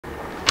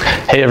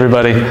Hey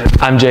everybody,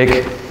 I'm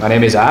Jake. My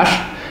name is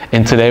Ash.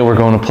 And today we're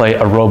going to play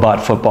a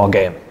robot football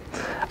game.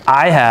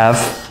 I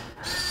have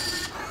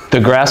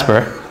the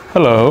grasper.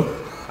 Hello.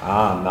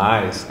 Ah,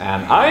 nice.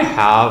 And I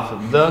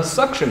have the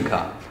suction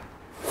cup.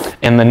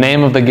 And the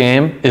name of the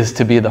game is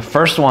to be the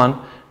first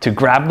one to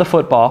grab the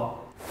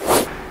football,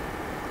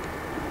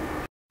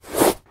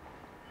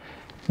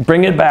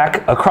 bring it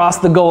back across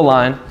the goal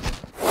line,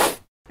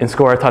 and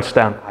score a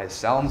touchdown. It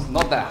sounds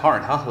not that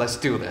hard, huh? Let's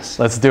do this.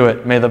 Let's do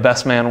it. May the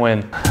best man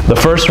win. The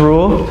first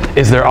rule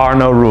is there are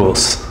no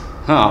rules.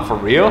 Huh, for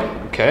real?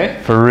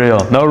 Okay. For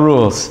real, no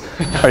rules.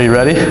 Are you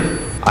ready?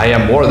 I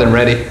am more than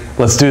ready.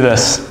 Let's do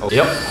this.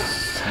 Yep.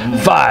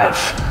 5,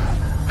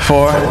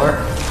 4.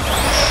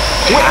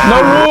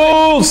 No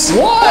rules!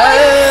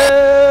 What?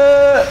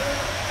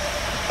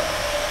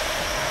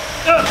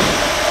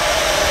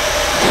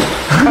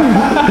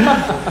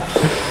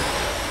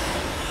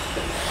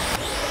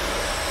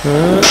 Oh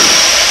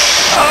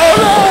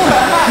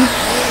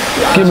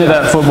no! Give me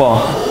that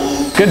football.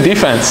 Good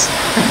defense.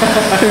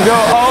 You go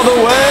all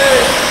the way.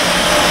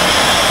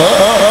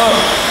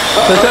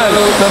 The 10,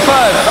 the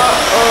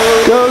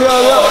 5. Go, go,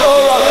 go.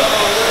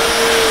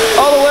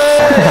 All the way.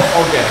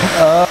 Okay.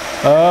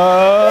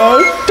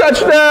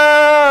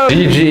 Touchdown!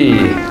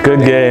 GG.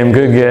 Good game,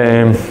 good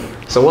game.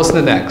 So what's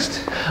the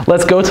next?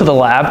 Let's go to the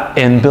lab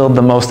and build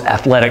the most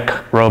athletic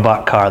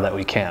robot car that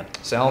we can.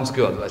 Sounds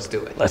good. Let's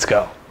do it. Let's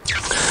go.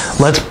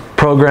 Let's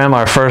program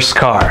our first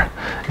car.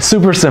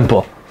 Super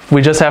simple.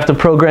 We just have to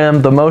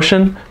program the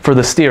motion for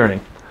the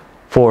steering.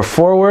 For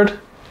forward,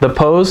 the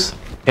pose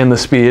and the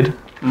speed.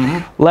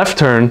 Left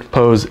turn,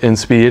 pose and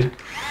speed.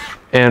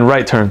 And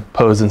right turn,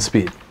 pose and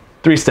speed.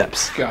 3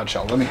 steps.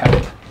 Gotcha. Let me have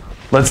it.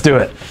 Let's do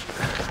it.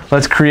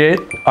 Let's create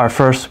our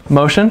first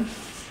motion.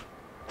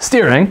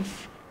 Steering.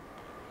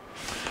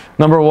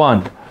 Number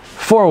 1,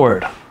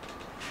 forward.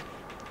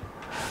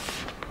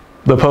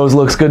 The pose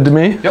looks good to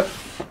me? Yep.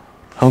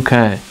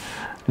 Okay.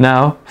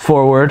 Now,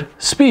 forward,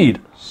 speed.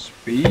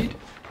 Speed.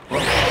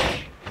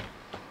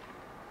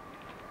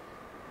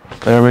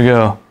 There we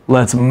go.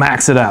 Let's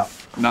max it out.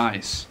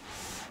 Nice.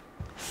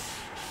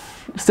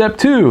 Step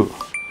 2,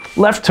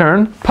 left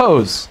turn,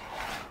 pose.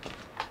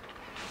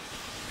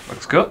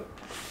 Looks good.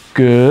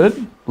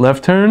 Good.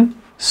 Left turn,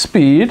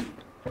 speed.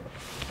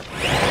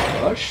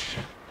 Push.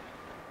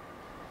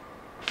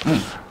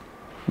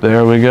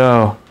 There we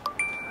go.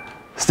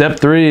 Step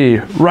 3,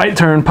 right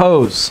turn,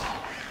 pose.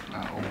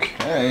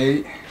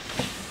 Okay.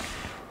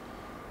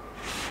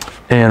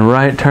 And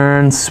right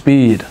turn,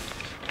 speed.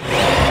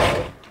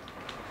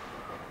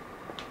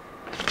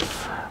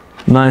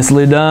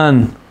 Nicely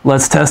done.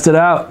 Let's test it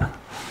out.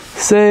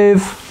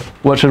 Save.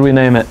 What should we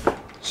name it?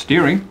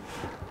 Steering.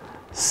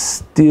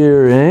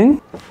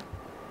 Steering.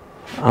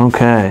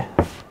 Okay.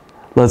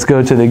 Let's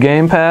go to the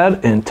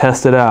gamepad and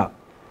test it out.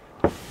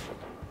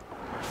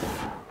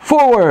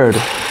 Forward.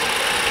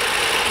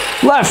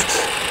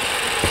 Left.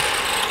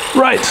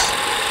 Right.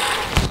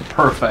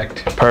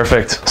 Perfect.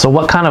 Perfect. So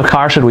what kind of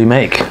car should we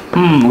make?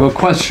 Good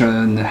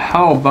question.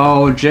 How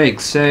about Jake?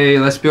 Say,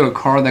 let's build a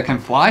car that can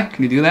fly.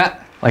 Can you do that?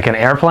 Like an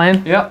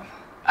airplane? Yep.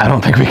 I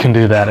don't think we can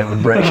do that. It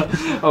would break.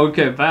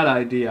 Okay, bad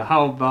idea.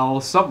 How about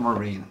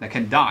submarine that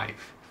can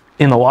dive?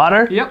 In the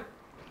water? Yep.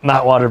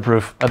 Not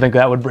waterproof. I think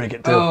that would break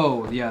it too.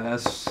 Oh, yeah,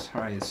 that's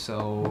right.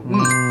 So,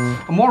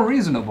 a more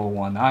reasonable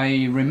one.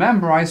 I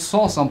remember I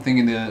saw something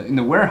in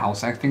the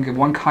warehouse. I think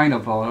one kind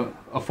of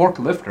a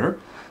forklifter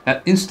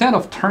that instead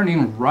of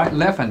turning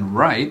left and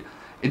right,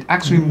 it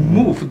actually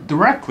moved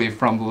directly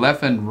from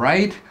left and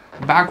right,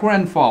 backward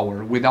and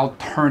forward without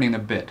turning a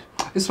bit.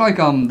 It's like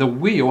the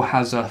wheel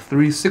has a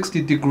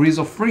 360 degrees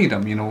of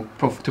freedom, you know,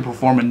 to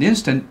perform an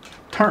instant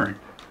turn.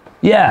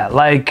 Yeah,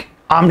 like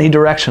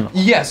omnidirectional.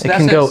 Yes, it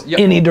can go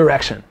any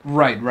direction.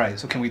 Right, right.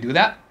 So can we do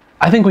that?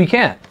 I think we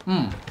can.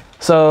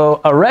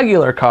 So a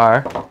regular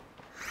car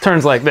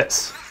turns like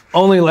this,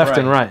 only left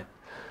and right.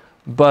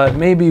 But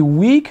maybe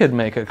we could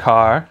make a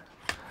car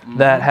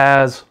that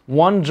has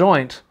one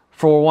joint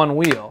for one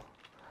wheel,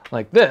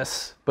 like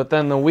this, but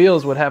then the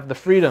wheels would have the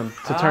freedom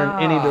to turn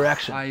any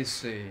direction. I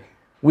see.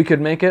 We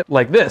could make it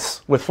like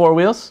this with 4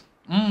 wheels.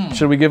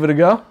 Should we give it a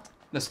go?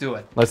 Let's do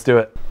it. Let's do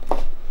it.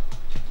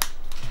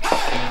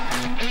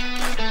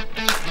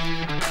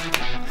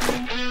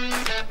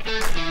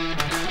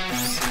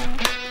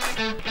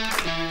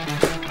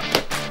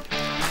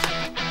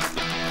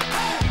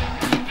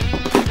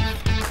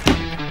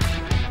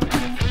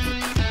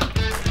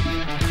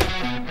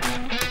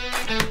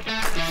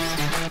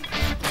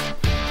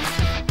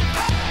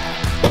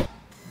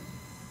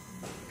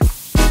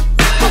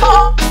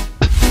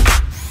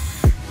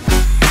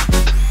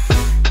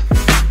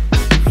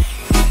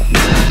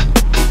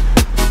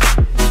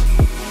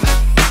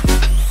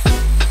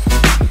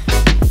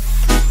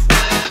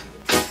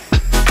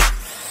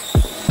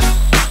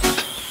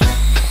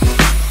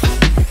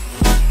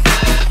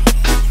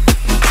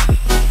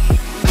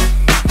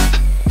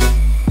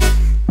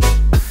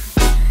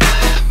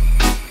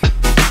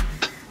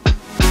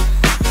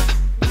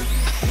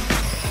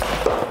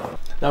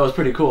 That was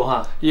pretty cool,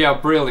 huh? Yeah,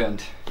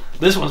 brilliant.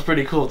 This one's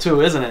pretty cool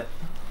too, isn't it?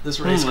 This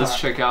race car. Let's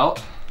check out.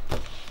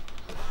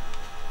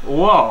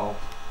 Whoa.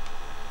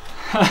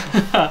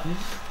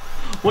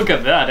 Look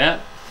at that, eh?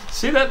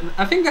 See that?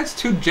 I think that's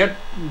 2 jet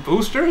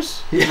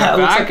boosters. Yeah, in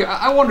the back.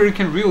 I wonder it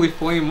can really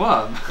flame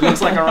up. It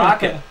looks like a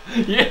rocket.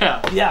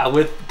 Yeah. Yeah,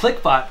 with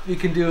ClicBot, we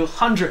can do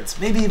hundreds,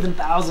 maybe even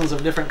thousands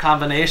of different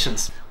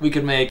combinations. We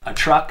could make a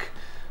truck,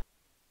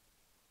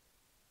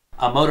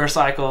 a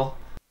motorcycle,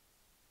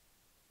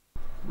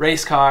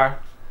 race car,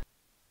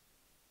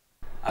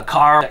 a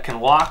car that can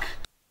walk,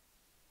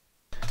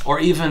 or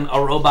even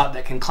a robot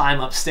that can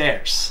climb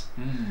upstairs.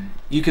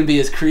 You can be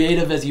as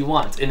creative as you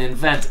want and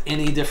invent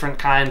any different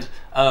kind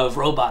of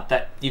robot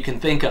that you can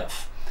think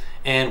of.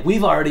 And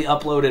we've already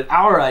uploaded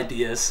our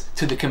ideas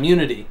to the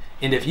community.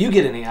 And if you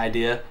get any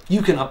idea,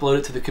 you can upload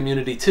it to the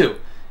community too.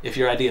 If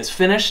your idea is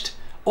finished,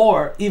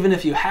 or even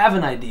if you have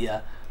an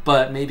idea,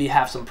 but maybe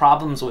have some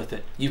problems with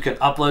it, you can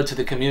upload to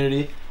the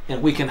community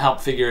and we can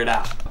help figure it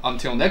out.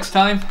 Until next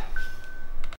time,